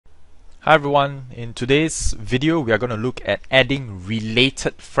Hi everyone, in today's video we are going to look at adding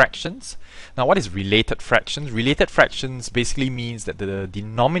related fractions. Now what is related fractions? Related fractions basically means that the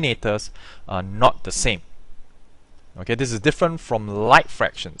denominators are not the same. Okay, this is different from like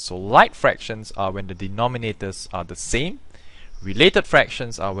fractions. So like fractions are when the denominators are the same. Related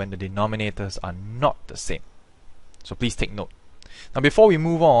fractions are when the denominators are not the same. So please take note. Now before we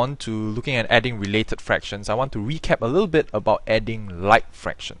move on to looking at adding related fractions, I want to recap a little bit about adding like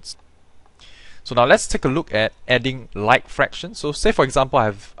fractions. So now let's take a look at adding like fractions. So say for example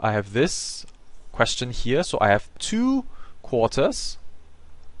I have this question here. So I have 2 quarters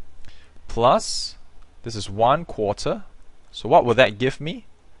plus this is 1 quarter. So what will that give me?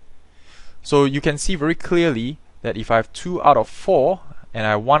 So you can see very clearly that if I have 2 out of 4 and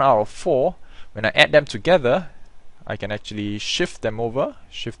I have 1 out of 4, when I add them together I can actually shift them over,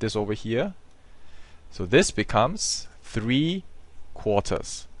 shift this over here. So this becomes 3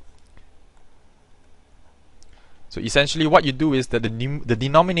 quarters. So essentially what you do is that the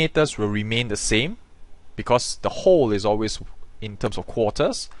denominators will remain the same because the whole is always in terms of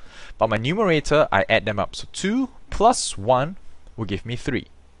quarters, but my numerator I add them up. So 2 plus 1 will give me 3.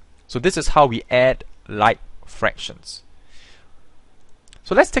 So this is how we add like fractions.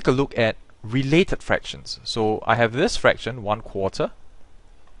 So let's take a look at related fractions. So I have this fraction 1 quarter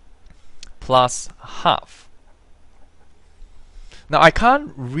plus half. Now I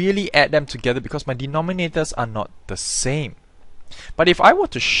can't really add them together because my denominators are not the same. But if I were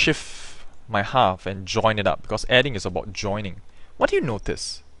to shift my half and join it up, because adding is about joining, what do you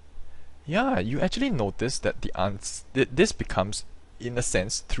notice? Yeah, you actually notice that this becomes, in a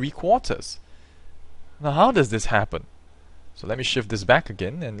sense, 3 quarters. Now how does this happen? So let me shift this back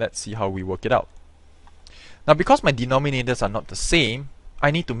again and let's see how we work it out. Now because my denominators are not the same,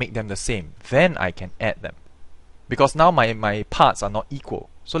 I need to make them the same. Then I can add them. Because now my parts are not equal.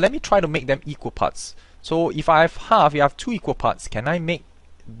 So let me try to make them equal parts. So if I have half, you have 2 equal parts. Can I make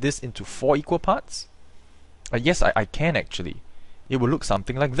this into 4 equal parts? Yes, I can actually. It will look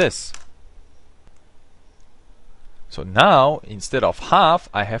something like this. So now, instead of half,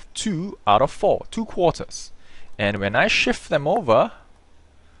 I have 2 out of 4, 2 quarters. And when I shift them over,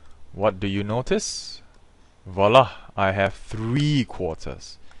 what do you notice? Voila, I have 3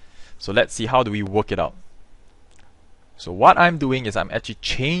 quarters. So let's see how do we work it out. So what I'm doing is I'm actually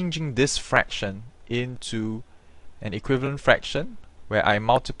changing this fraction into an equivalent fraction where I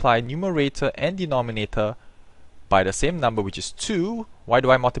multiply numerator and denominator by the same number, which is 2. Why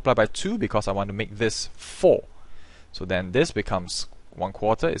do I multiply by 2? Because I want to make this 4. So then this becomes 1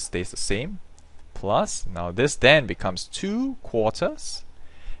 quarter, it stays the same, plus now this then becomes 2 quarters,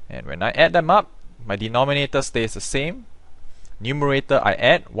 and when I add them up, my denominator stays the same, numerator I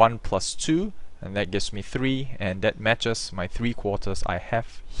add 1 plus 2, and that gives me 3, and that matches my 3 quarters I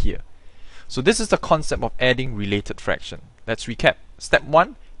have here. So this is the concept of adding related fraction. Let's recap. Step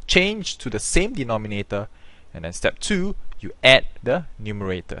 1, change to the same denominator, and then step 2, you add the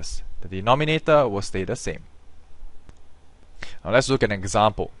numerators. The denominator will stay the same. Now let's look at an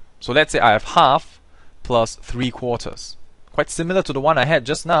example. So let's say I have half plus 3 quarters. Quite similar to the one I had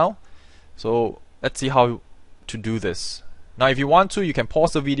just now. So let's see how to do this. Now if you want to, you can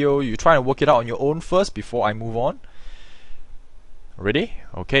pause the video, you try and work it out on your own first before I move on. Ready?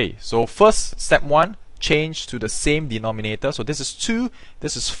 Okay, so first, step 1, change to the same denominator. So this is 2,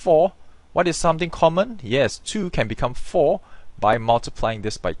 this is 4. What is something common? Yes, 2 can become 4 by multiplying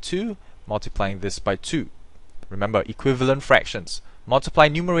this by 2, multiplying this by 2. Remember, equivalent fractions. Multiply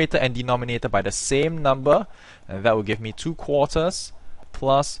numerator and denominator by the same number, and that will give me 2 quarters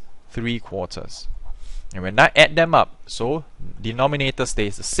plus 3 quarters. And when I add them up, so denominator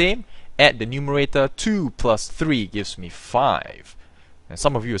stays the same, add the numerator, 2 plus 3 gives me 5. And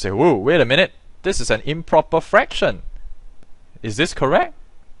some of you will say, whoa, wait a minute, this is an improper fraction. Is this correct?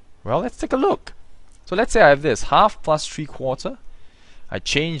 Well, let's take a look. So let's say I have this, half plus 3 quarter. I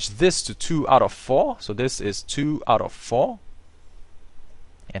change this to 2 out of 4, so this is 2 out of 4.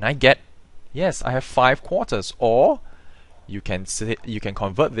 And I get, yes, I have 5 quarters. Or you can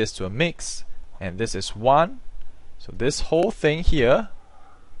convert this to a mix, and this is 1. So this whole thing here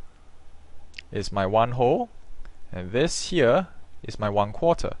is my 1 whole, and this here is my 1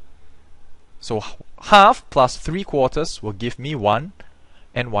 quarter. So half plus 3 quarters will give me 1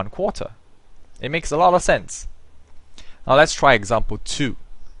 and 1 quarter. It makes a lot of sense. Now let's try example 2.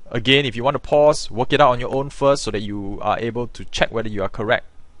 Again, if you want to pause, work it out on your own first so that you are able to check whether you are correct.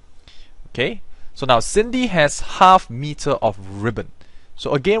 Okay, so now Cindy has ½ meter of ribbon.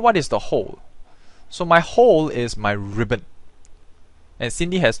 So again, what is the whole? So my whole is my ribbon. And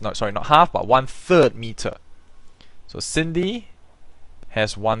Cindy has, not half, but 1/3 meter. So Cindy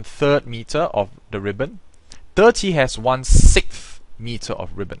has 1/3 meter of the ribbon. 30 has 1/6 meter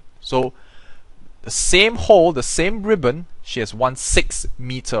of ribbon. So the same hole, the same ribbon, she has 1/6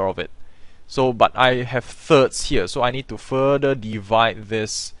 meter of it. So, but I have thirds here, so I need to further divide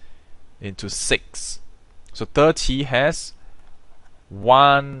this into 6. So 30 has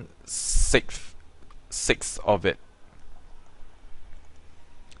 1/6 of it.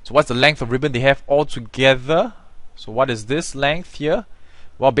 So what's the length of ribbon they have all together? So what is this length here?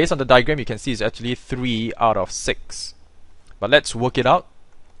 Well, based on the diagram, you can see it's actually 3 out of 6. But let's work it out.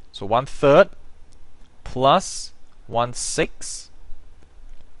 So 1/3 plus 1/6.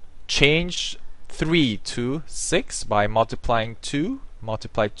 Change 3 to 6 by multiplying 2.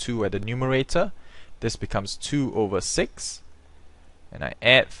 Multiply 2 at the numerator. This becomes 2 over 6. And I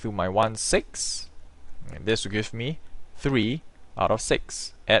add through my 1/6. And this will give me 3 out of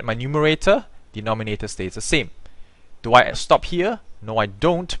 6. Add my numerator. Denominator stays the same. Do I stop here? No, I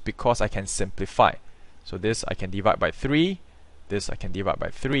don't, because I can simplify. So this I can divide by 3. This I can divide by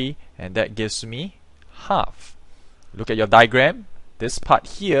 3. And that gives me half. Look at your diagram. This part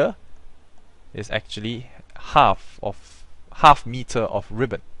here is actually half meter of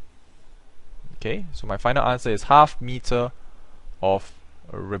ribbon. Okay, so my final answer is half meter of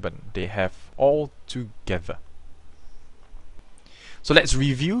ribbon they have all together. So let's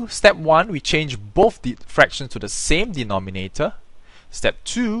review. Step 1, we change both the fractions to the same denominator. Step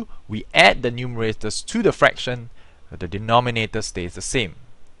 2, we add the numerators to the fraction. The denominator stays the same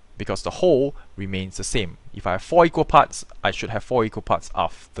because the whole remains the same. If I have 4 equal parts, I should have 4 equal parts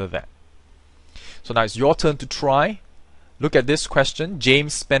after that. So now it's your turn to try. Look at this question.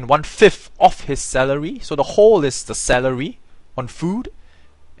 James spent 1/5 of his salary. So the whole is the salary on food,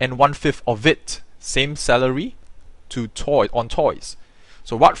 and 1/5 of it, same salary, on toys.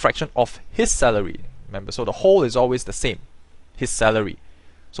 So what fraction of his salary? Remember, so the whole is always the same, his salary.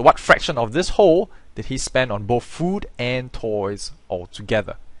 So what fraction of this whole did he spend on both food and toys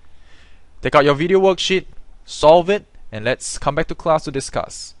altogether? Take out your video worksheet, solve it, and let's come back to class to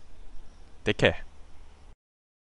discuss. Take care.